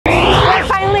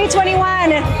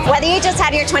21. Whether you just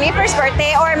had your 21st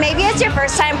birthday or maybe it's your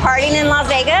first time partying in Las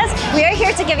Vegas, we are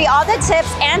here to give you all the tips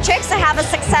and tricks to have a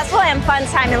successful and fun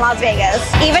time in Las Vegas,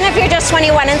 even if you're just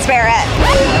 21 in spirit.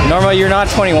 Norma, you're not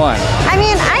 21. I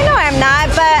mean, I know I'm not,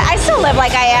 but I still live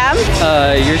like I am.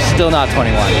 You're still not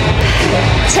 21.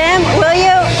 Tim, will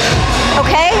you?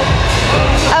 Okay?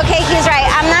 Okay, he's right.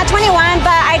 I'm not 21,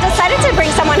 but I decided to bring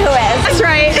someone who is. That's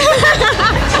right.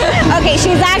 Okay,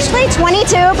 she's actually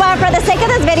 22, but for the sake of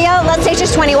this video, let's say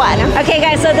she's 21. Okay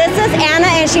guys, so this is Anna,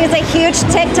 and she's a huge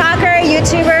TikToker,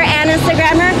 YouTuber, and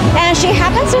Instagrammer, and she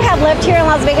happens to have lived here in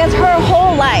Las Vegas her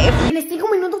whole life. Tienes 5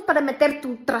 minutos para meter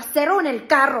tu trasero en el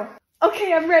carro.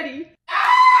 Okay, I'm ready.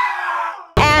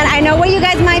 And I know what you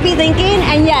guys might be thinking,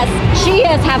 and yes, she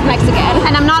is half Mexican.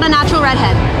 And I'm not a natural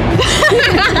redhead.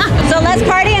 So let's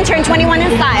party and turn 21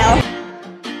 in style.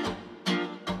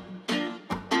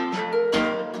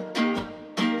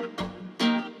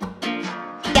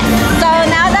 So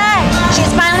now that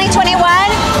she's finally 21,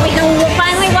 we can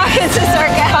finally walk into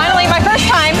Circa. Finally, my first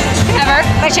time ever.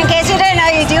 Which, in case you didn't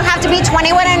know, you do have to be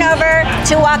 21 and over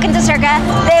to walk into Circa.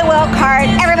 They will card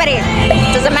everybody.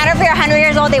 Doesn't matter if you're 100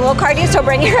 years old, they will card you, so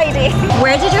bring your ID.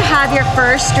 Where did you have your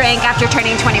first drink after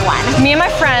turning 21? Me and my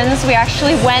friends, we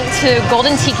actually went to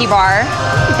Golden Tiki Bar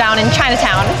down in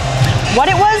Chinatown. What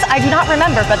it was, I do not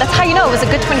remember, but that's how you know it was a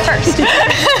good 21st.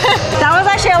 That was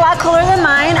actually a lot cooler than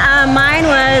mine. Mine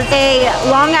was a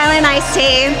Long Island iced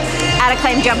tea at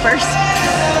Acclaim Jumpers.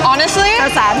 Honestly,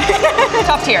 So sad.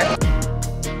 top tier.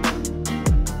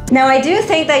 Now, I do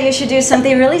think that you should do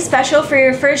something really special for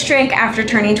your first drink after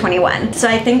turning 21. So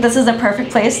I think this is a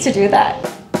perfect place to do that.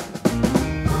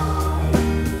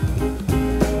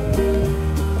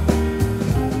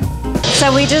 So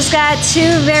we just got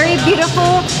two very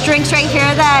beautiful drinks right here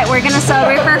that we're gonna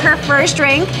celebrate for her first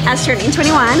drink as turning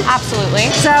 21.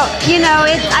 Absolutely. So, you know,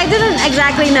 I didn't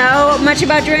exactly know much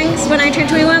about drinks when I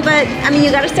turned 21, but I mean, you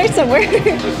gotta start somewhere.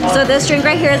 So this drink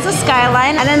right here is the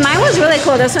Skyline, and then mine was really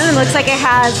cool. This one looks like it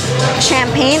has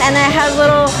champagne, and then it has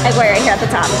little eggway right here at the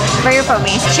top. Very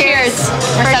foamy. Cheers.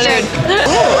 First Salud. drink.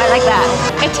 Ooh, I like that.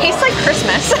 It tastes like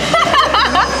Christmas.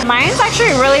 Mine's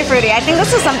actually really fruity. I think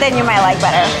this is something you might like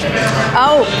better.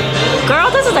 Oh,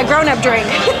 girl, this is a grown-up drink.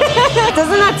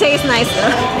 Doesn't that taste nice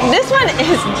though?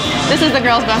 This is the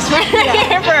girl's best friend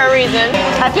for a reason.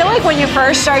 I feel like when you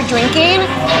first start drinking,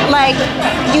 like,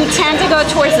 you tend to go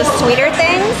towards the sweeter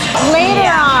things. Later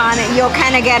on, you'll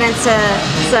kind of get into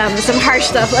some harsh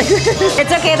stuff like this.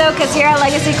 It's okay though, because here at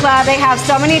Legacy Club, they have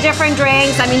so many different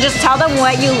drinks. I mean, just tell them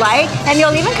what you like, and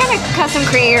you'll even kind of custom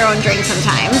create your own drink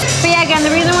sometimes. But yeah, again,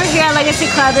 the reason we're here at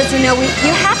Legacy Club is, you know,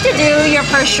 you have to do your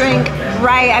first drink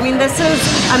right. I mean, this is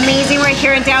amazing right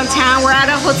here in downtown. We're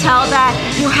at a hotel that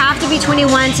you have to be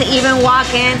 21 to even walk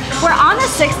in. We're on the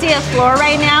 60th floor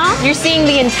right now. You're seeing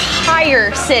the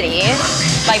entire city.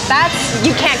 Like,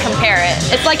 you can't compare it.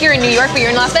 It's like you're in New York, but you're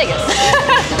in Las Vegas.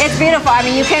 It's beautiful. I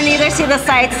mean, you can either see the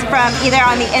sights from either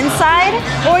on the inside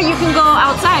or you can go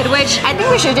outside, which I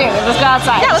think we should do. Let's go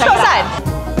outside. Yeah, let's go outside.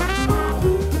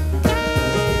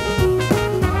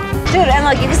 Dude, and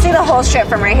look, you can see the whole strip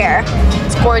from right here.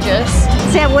 It's gorgeous.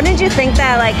 Sam, wouldn't you think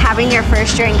that like having your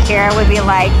first drink here would be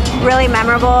like really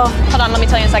memorable? Hold on, let me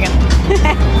tell you in a second.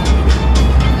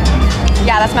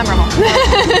 Yeah, that's memorable.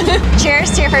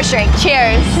 Cheers to your first drink.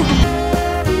 Cheers.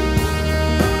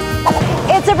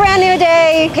 It's a brand new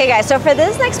day. Okay guys, so for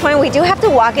this next point, we do have to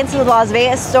walk into the Las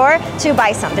Vegas store to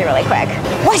buy something really quick.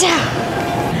 Watch out!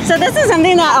 So this is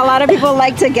something that a lot of people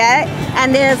like to get,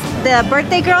 and there's the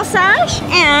birthday girl sash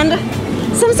and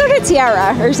some sort of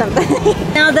tiara or something.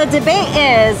 Now the debate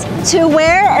is to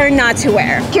wear or not to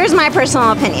wear. Here's my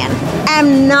personal opinion.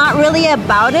 I'm not really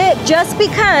about it just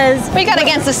because... What you got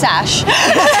against the sash?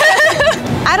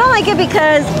 I don't like it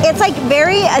because it's like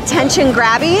very attention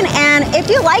grabbing, and if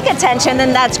you like attention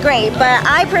then that's great, but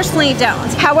I personally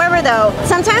don't. However though,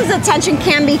 sometimes the attention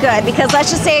can be good, because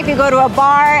let's just say if you go to a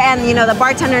bar and you know the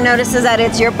bartender notices that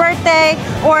it's your birthday,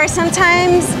 or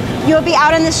sometimes you'll be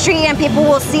out in the street and people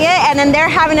will see it and then they're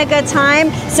having a good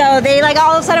time, so they like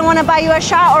all of a sudden want to buy you a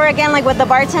shot, or again like with the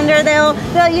bartender, they'll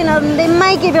you know, they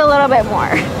might give you a little bit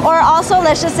more. Or also,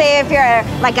 let's just say if you're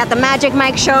like at the Magic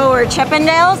Mike show or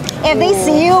Chippendales, if they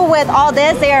see you with all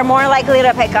this, they are more likely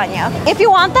to pick on you. If you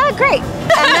want that, great.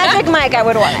 Magic Mike, I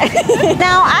would want it.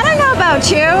 Now, I don't know about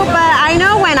you, but I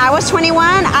know when I was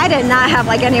 21, I did not have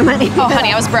like any money. Oh,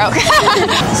 honey, I was broke.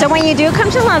 So when you do come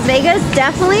to Las Vegas,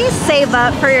 definitely save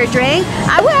up for your drink.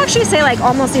 I would actually say like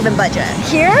almost even budget.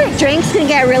 Here, drinks can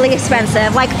get really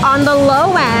expensive. Like on the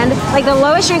low end, like the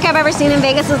lowest drink I've ever seen in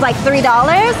Vegas is like $3.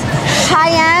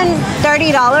 High end,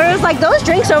 $30. Like those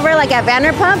drinks over like at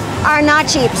Vanderpump are not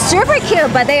cheap. Super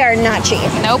cute, but they are not cheap.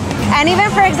 Nope. And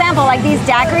even for example, like these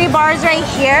daiquiri bars right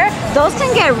here, those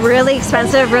can get really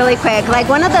expensive really quick. Like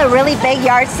one of the really big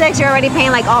yardsticks, you're already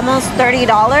paying like almost $30.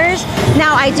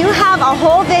 Now I do have a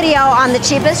whole video on the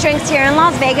cheapest drinks here in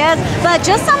Las Vegas, but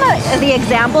just some of the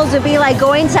examples would be like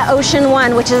going to Ocean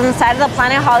One, which is inside of the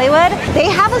Planet Hollywood. They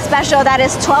have a special that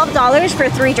is $12 for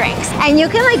 3 drinks. And you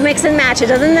can like mix and match. It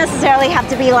doesn't necessarily have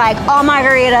to be like all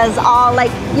margaritas, all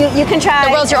like, you can try.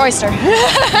 The world's your oyster.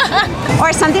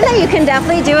 Or something that you can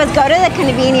definitely do is go to the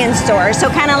convenience stores. So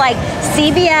kind of like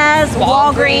CVS,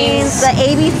 Walgreens, the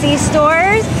ABC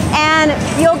stores, and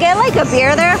you'll get like a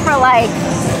beer there for like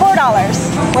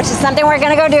 $4, which is something we're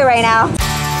gonna go do right now.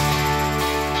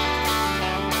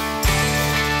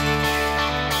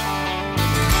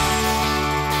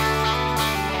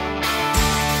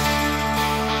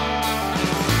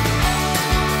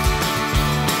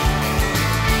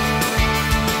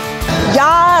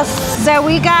 Yes! So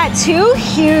we got 2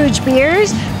 huge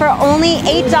beers for only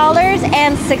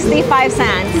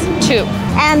 $8.65. 2.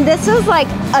 And this is like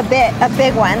a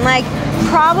big one. Like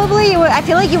probably, I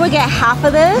feel like you would get half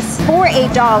of this for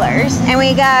 $8. And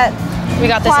we got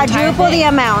this quadruple the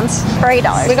amount for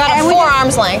 $8. We got a 4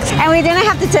 arm's length. And we didn't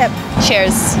have to tip.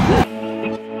 Cheers.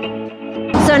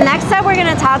 So next up, we're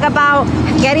gonna talk about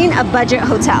getting a budget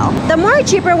hotel. The more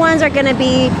cheaper ones are gonna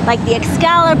be like the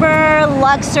Excalibur,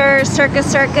 Luxor,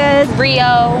 Circus,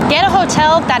 Rio. Get a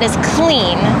hotel that is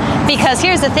clean, because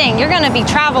here's the thing, you're gonna be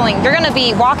traveling, you're gonna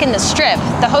be walking the strip.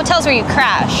 The hotel's where you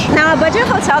crash. Now a budget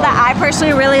hotel that I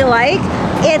personally really like,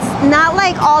 it's not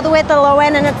like all the way at the low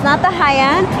end and it's not the high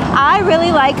end. I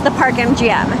really like the Park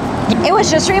MGM. It was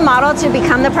just remodeled to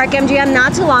become the Park MGM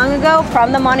not too long ago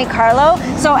from the Monte Carlo.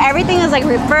 So everything is like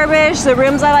refurbished. The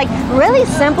rooms are like really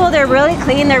simple. They're really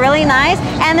clean. They're really nice.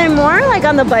 And they're more like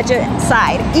on the budget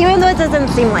side, even though it doesn't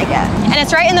seem like it. And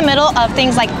it's right in the middle of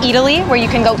things like Italy, where you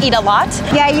can go eat a lot.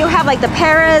 Yeah, you have like the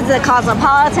Paras, the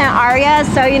Cosmopolitan, Aria.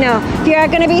 So, you know, if you're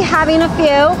gonna be having a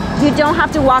few, you don't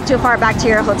have to walk too far back to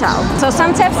your hotel. So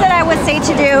some tips that I would say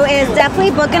to do is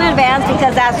definitely book in advance,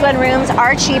 because that's when rooms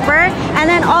are cheaper. And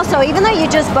then also, even though you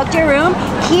just booked your room,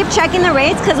 keep checking the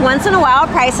rates, because once in a while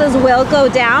prices will go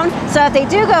down. So if they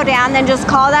do go down, then just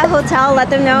call that hotel, let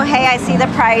them know, hey, I see the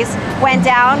price went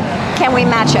down, can we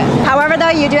match it? However though,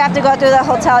 you do have to go through the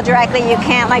hotel directly. You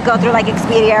can't like go through like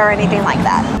Expedia or anything like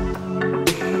that.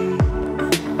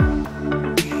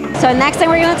 So next thing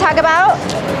we're gonna talk about,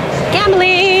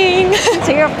 gambling.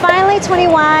 So you're finally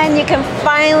 21, you can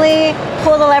finally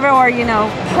pull the lever, or you know,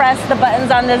 press the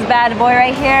buttons on this bad boy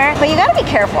right here, but you gotta be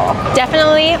careful.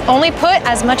 Definitely only put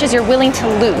as much as you're willing to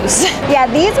lose. Yeah,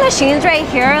 these machines right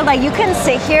here, like you can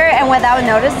sit here and without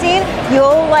noticing,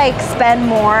 you'll like spend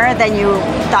more than you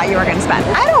thought you were gonna spend.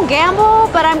 I don't gamble,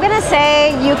 but I'm gonna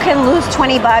say you can lose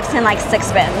 20 bucks in like 6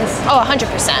 spins. Oh,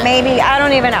 100%. Maybe, I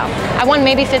don't even know. I won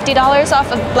maybe $50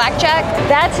 off of blackjack.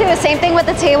 That too, same thing with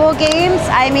the table games.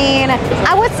 I mean,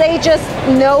 I would say just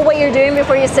know what you're doing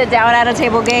before you sit down at a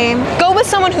table game. Go with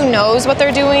someone who knows what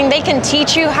they're doing. They can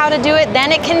teach you how to do it.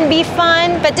 Then it can be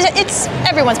fun, but it's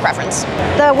everyone's preference.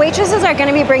 The waitresses are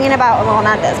gonna be bringing about, well,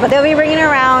 not this, but they'll be bringing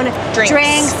around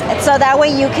drinks, so that way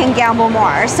you can gamble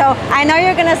more. So I know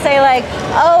you're gonna say like,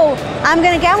 oh, I'm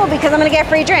gonna gamble because I'm gonna get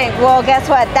free drink. Well, guess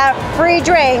what? That free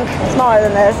drink, smaller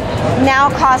than this, now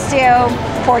costs you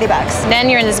 40 bucks. Then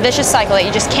you're in this vicious cycle that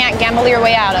you just can't gamble your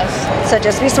way out of. So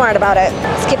just be smart about it.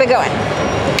 Let's keep it going.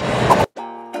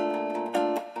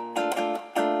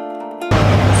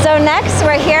 So next,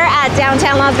 we're here at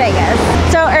downtown Las Vegas.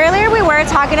 So earlier we were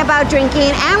talking about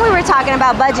drinking and we were talking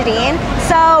about budgeting.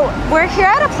 So we're here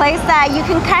at a place that you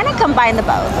can kind of combine the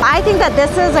both. I think that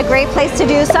this is a great place to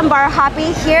do some bar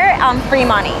hopping here on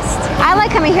Fremont East. I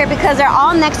like coming here because they're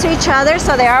all next to each other,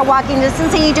 so they are walking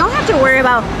distance and you don't have to worry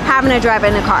about having to drive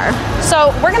in a car.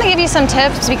 So we're gonna give you some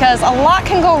tips because a lot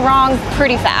can go wrong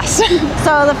pretty fast.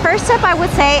 So the first tip I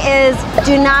would say is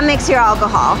do not mix your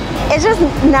alcohol. It's just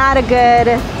not a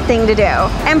good thing to do.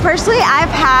 And personally, I've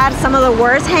had some of the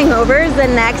worst hangovers the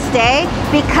next day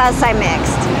because I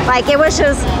mixed. Like it was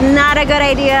just not a good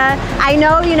idea. I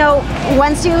know, you know,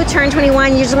 once you turn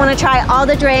 21, you just want to try all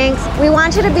the drinks. We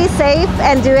want you to be safe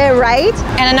and do it right.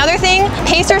 And another thing,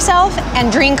 pace yourself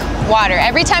and drink water.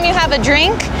 Every time you have a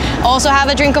drink, also have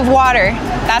a drink of water.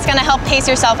 That's gonna help pace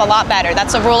yourself a lot better.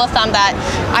 That's a rule of thumb that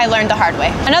I learned the hard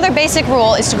way. Another basic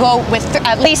rule is to go with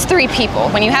at least 3 people.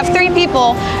 When you have 3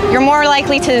 people, you're more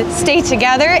likely to stay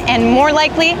together and more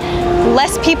likely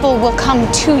less people will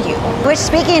come to you. Which,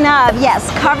 speaking of, yes,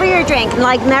 cover your drink.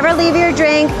 Like, never leave your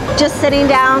drink just sitting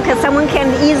down because someone can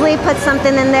easily put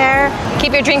something in there.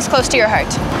 Keep your drinks close to your heart.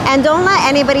 And don't let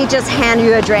anybody just hand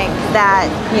you a drink that,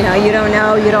 you know, you don't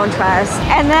know, you don't trust.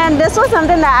 And then this was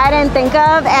something that I didn't think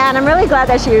of, and I'm really glad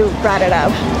that you brought it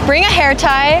up. Bring a hair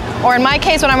tie, or in my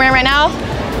case, what I'm wearing right now,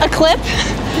 a clip.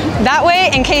 That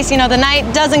way, in case, you know, the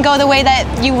night doesn't go the way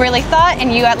that you really thought,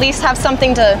 and you at least have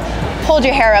something to hold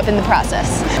your hair up in the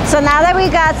process. So now that we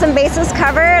got some bases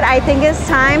covered, I think it's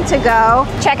time to go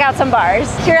check out some bars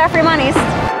here at Free Monies.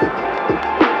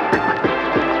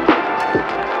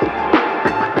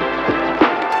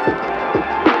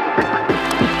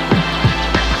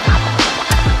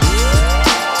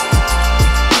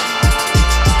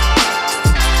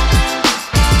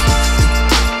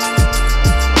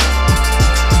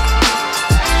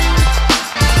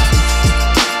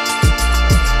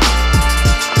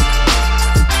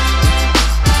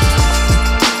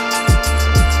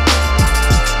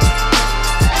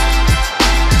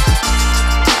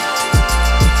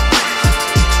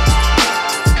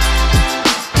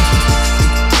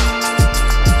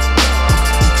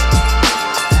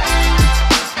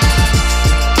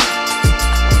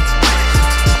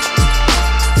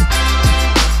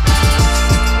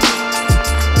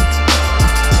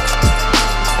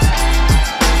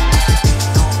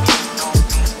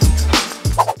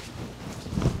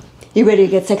 You ready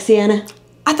to get sexy, Anna?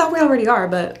 I thought we already are,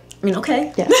 but I mean,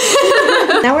 okay. Yeah.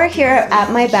 Now we're here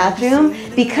at my bathroom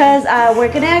because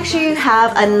we're gonna actually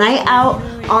have a night out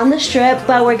on the strip,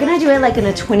 but we're gonna do it like in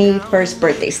a 21st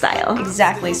birthday style.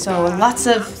 Exactly, so lots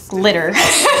of glitter.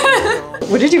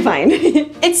 What did you find?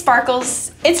 It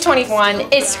sparkles, it's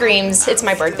 21, it screams, it's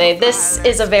my birthday. This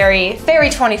is a very, very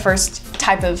 21st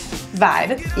type of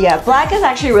vibe. Yeah, black is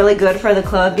actually really good for the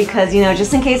club because, you know,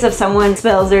 just in case if someone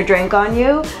spills their drink on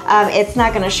you, it's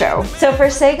not gonna show. So for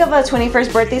sake of a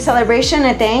 21st birthday celebration,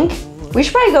 I think we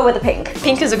should probably go with the pink.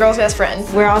 Pink is a girl's best friend.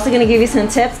 We're also gonna give you some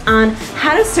tips on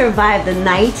how to survive the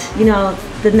night, you know,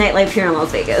 the nightlife here in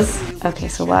Las Vegas. Okay,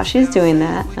 so while she's doing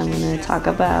that, I'm gonna talk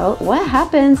about what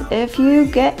happens if you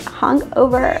get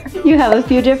hungover. You have a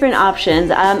few different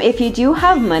options. If you do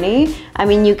have money, I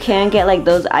mean, you can get like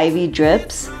those IV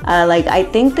drips. Like, I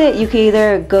think that you can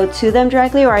either go to them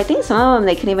directly, or I think some of them,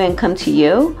 they can even come to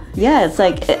you. Yeah, it's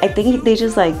like, I think they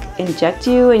just like inject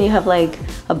you and you have like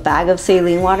a bag of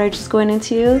saline water just going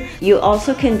into you. You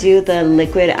also can do the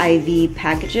liquid IV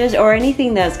packages or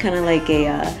anything that's kind of like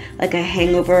a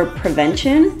hangover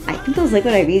prevention. I think those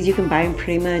liquid IVs, you can buy them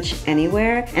pretty much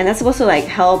anywhere. And that's supposed to like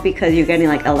help because you're getting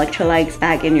like electrolytes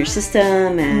back in your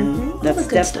system, and that's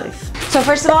definitely. So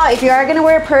first of all, if you are gonna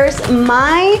wear a purse,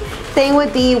 my thing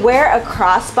would be wear a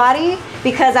crossbody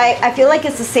because I feel like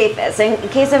it's the safest. In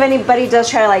case if anybody does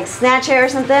try to like snatch it or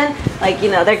something, like,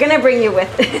 you know, they're gonna bring you with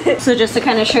it. So just to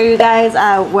kind of show you guys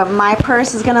what my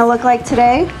purse is gonna look like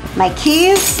today. My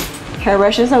keys,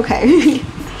 hairbrushes, okay.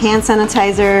 Hand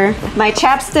sanitizer, my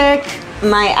chapstick,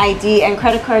 my ID and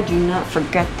credit card. Do not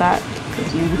forget that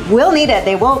because you will need it.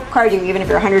 They won't card you even if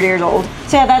you're 100 years old.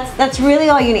 So yeah, that's really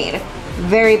all you need.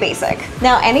 Very basic.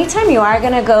 Now, anytime you are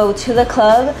gonna go to the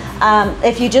club,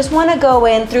 if you just wanna go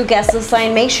in through guest list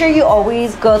line, make sure you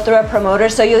always go through a promoter.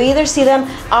 So you'll either see them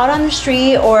out on the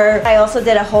street, or I also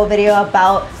did a whole video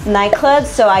about nightclubs.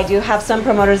 So I do have some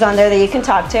promoters on there that you can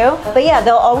talk to. But yeah,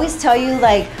 they'll always tell you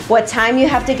like what time you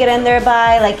have to get in there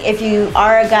by. Like if you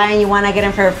are a guy and you wanna get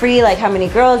in for free, like how many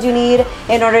girls you need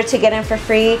in order to get in for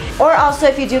free. Or also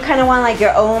if you do kind of want like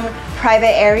your own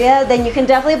private area, then you can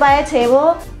definitely buy a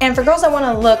table. And for girls that want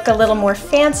to look a little more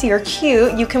fancy or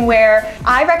cute, you can wear,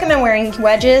 I recommend wearing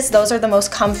wedges. Those are the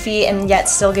most comfy and yet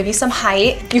still give you some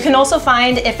height. You can also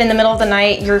find if in the middle of the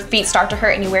night your feet start to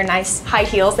hurt and you wear nice high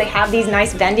heels, they have these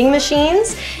nice vending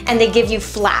machines and they give you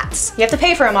flats. You have to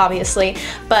pay for them obviously,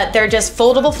 but they're just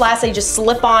foldable flats that you just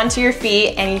slip onto your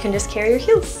feet and you can just carry your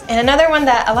heels. And another one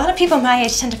that a lot of people my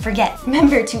age tend to forget,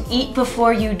 remember to eat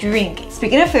before you drink.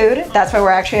 Speaking of food, that's where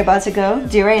we're actually about to go.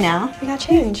 Do right now. We got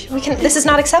change. This is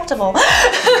not acceptable.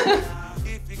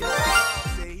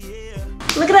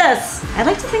 Look at us. I'd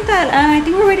like to think that I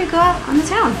think we're ready to go out on the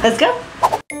town. Let's go.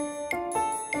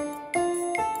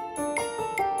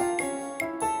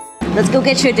 Let's go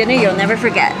get you a dinner you'll never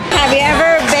forget. Have you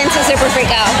ever been to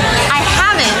Superfrico? I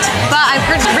haven't, but I've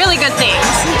heard really good things.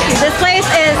 This place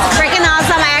is freaking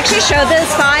awesome. I actually showed this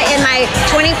spot in my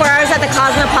 24 hours at the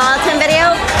Cosmopolitan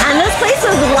video, and this place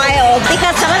is wild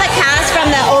because some of the cast from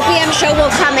the Opium show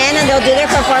will come in and they'll do their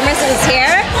performances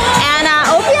here. And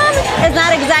Opium is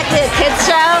not exactly a kids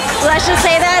show, let's just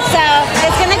say that, so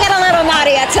it's gonna get a little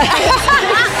naughty at times.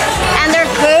 And their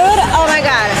food, oh my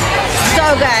god, so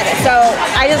good. So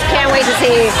I just can't wait to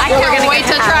see. I can't wait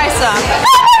to try some.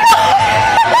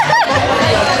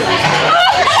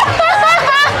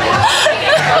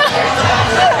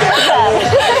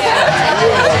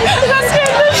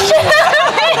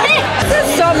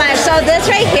 So much. So this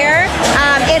right here,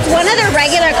 it's one of their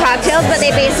regular cocktails, but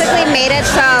they basically made it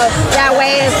so that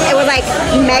way it was like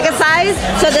mega size.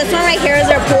 So this one right here is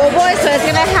their pool boy. So it's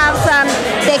gonna have some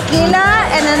tequila,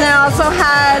 and then it also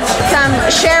has some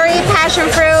sherry, passion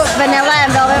fruit, vanilla,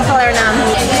 and velvet falernum.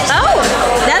 Oh,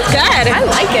 that's good. I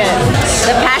like it.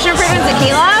 The passion fruit and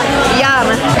tequila, yum.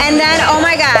 And then, oh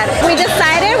my god, we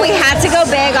decided we had to go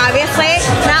big, obviously.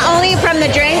 Not only from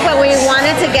the drink, but we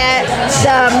wanted to get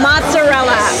the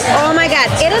mozzarella. Oh my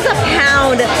god, it is a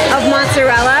pound of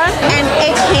mozzarella, and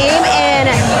it came in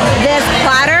this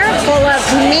platter full of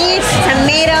meat,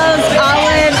 tomatoes,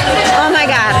 olives. Oh my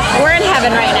god, we're in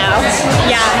heaven right now.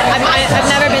 Yeah, I've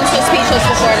never been so speechless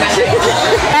before in my life.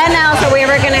 And now, so we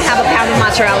were gonna have a pound of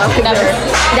mozzarella. Never.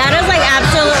 That is like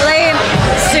absolutely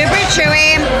super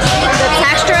chewy. The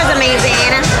texture is amazing.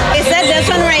 They said this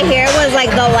one right here was like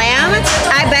the lamb.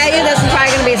 I bet you this is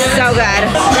probably gonna be so good.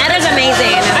 That is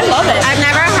amazing. I love it. I've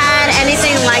never had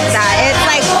anything like that. It's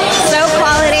like so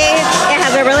quality. It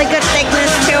has a really good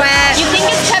thickness to it. You think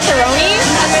it's pepperoni,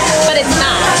 but it's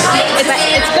not. It's good.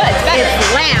 It's better. It's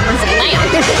lamb. Lamb.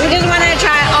 We just wanted to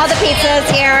try all the pizzas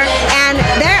here, and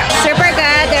they're super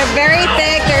good. They're very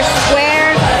thick. They're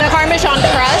square. The Parmesan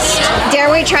crust.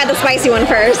 Dare we try the spicy one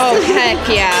first? Oh heck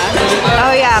yeah.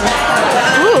 Oh yeah.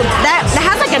 Ooh, that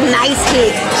has like a nice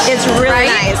heat. It's really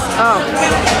Right? nice. Oh.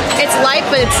 It's light,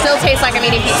 but it still tastes like I'm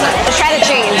eating pizza. Let's try the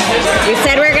cheese. We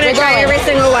said we're gonna try going. every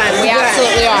single one. We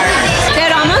absolutely are.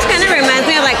 It almost kind of reminds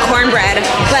me of like cornbread,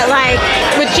 but like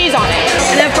With cheese on it.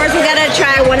 and of course we gotta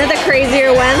try one of the crazier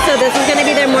ones. So this is gonna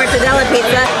be their mortadella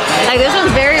pizza. Like this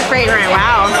one's very fragrant.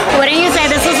 Wow. Wouldn't you say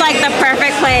this is like the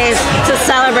perfect place to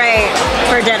celebrate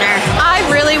for dinner? I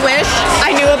really wish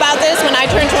I knew about this when I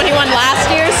turned 21 last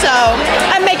year, so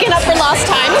I'm making up for lost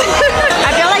time.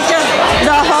 I feel like just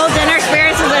the whole dinner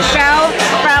experience is a show,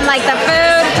 from like the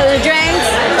food to the drinks,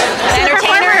 to the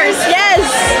performers. Yes.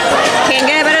 Can't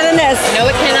get better than this. No,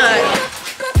 it cannot.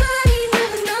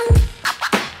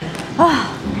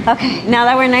 Okay, now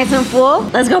that we're nice and full,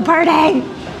 let's go party.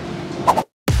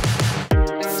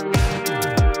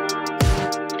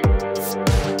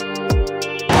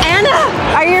 Anna,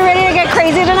 are you ready to get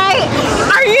crazy tonight?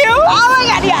 Are you? Oh my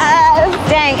god, yes.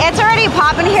 Dang, it's already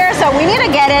popping here, so we need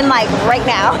to get in like right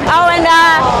now. Oh, and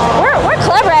we're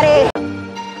club ready.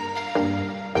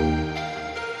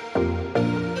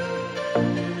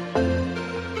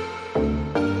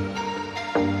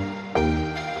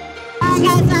 Alright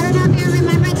guys, so I don't know if you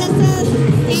remember, this is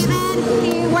Steven.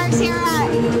 He works here at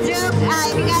Zouk.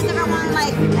 If you guys ever want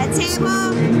like a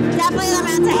table, definitely the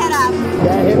man to hit up.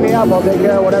 Yeah, hit me up. I'll take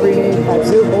care of whatever you need. At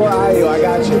Zouk or IU, I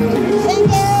got you.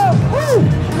 Thank you. Woo.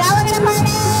 Now we're gonna party.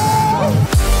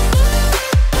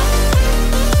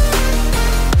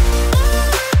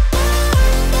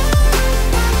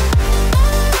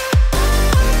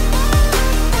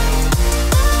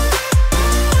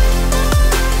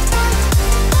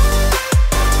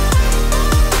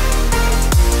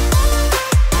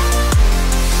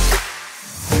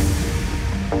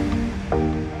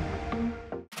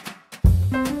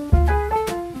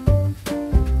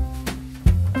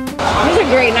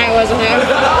 Great night, wasn't it?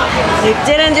 You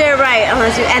didn't do it right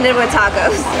unless you ended with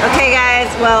tacos. Okay guys,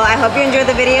 well I hope you enjoyed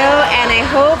the video, and I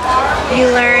hope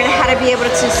you learn how to be able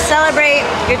to celebrate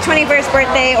your 21st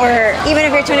birthday, or even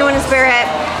if you're 21 in spirit,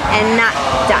 and not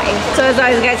die. So as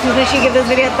always guys, please make sure you give this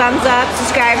video a thumbs up,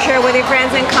 subscribe, share it with your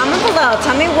friends, and comment below.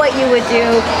 Tell me what you would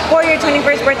do for your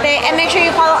 21st birthday, and make sure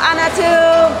you follow Anna too.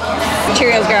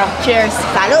 Cheerios girl. Cheers.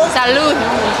 Salud. Salud.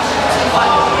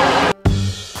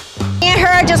 Me and her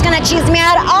are just gonna cheese me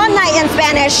out all night in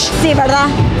Spanish. Sí, ¿verdad?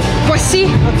 Pues sí.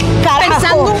 Carajo.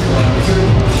 Pensando.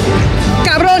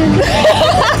 Cabrón.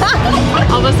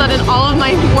 All of a sudden, all of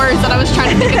my words that I was trying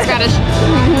to think in Spanish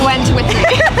went with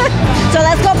me. So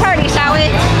let's go party, shall we?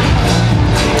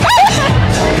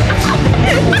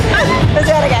 Let's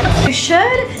do it again. You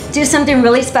should do something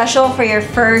really special for your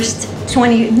first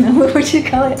 20, what would you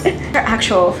call it? Your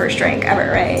actual first drink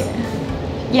ever, right?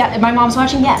 Yeah, my mom's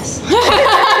watching, yes.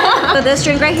 So this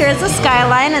drink right here is the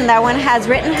Skyline, and that one has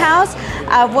Rittenhouse,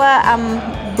 Agua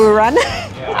Buran.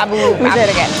 Let me say it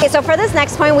again. Okay, so for this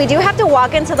next point, we do have to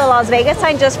walk into the Las Vegas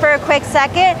sign just for a quick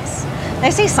second. Did I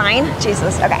say sign?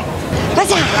 Jesus, okay.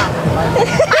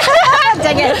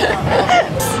 Dang it.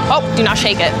 Oh, do not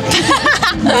shake it.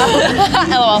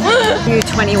 LOL. You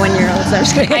 21-year-olds, I'm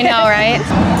just kidding. I know, right?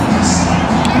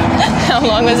 How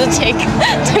long does it take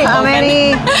to How open?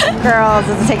 many girls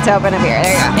does it take to open a beer?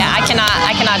 There you go. Yeah, I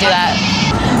cannot do that.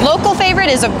 Local favorite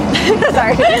is a...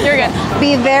 Sorry. You're good.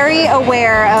 Be very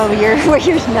aware of your,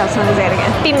 no, someone say it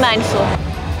again. Be mindful.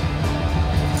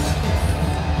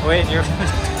 Wait,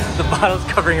 the bottle's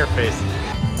covering your face.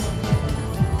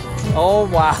 Oh,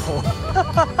 wow.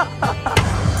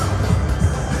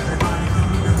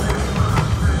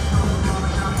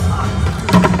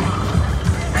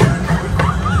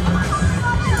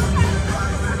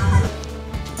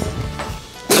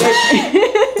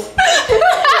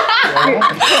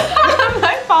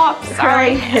 My pop,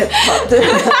 sorry.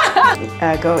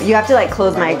 Go. You have to like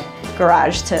close my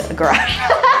garage to garage.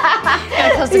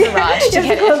 Gotta close the garage to You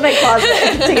have to close my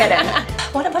closet to get in.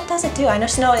 What does it do? I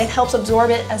just know it helps absorb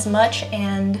it as much,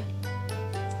 and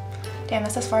damn,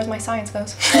 that's as far as my science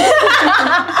goes.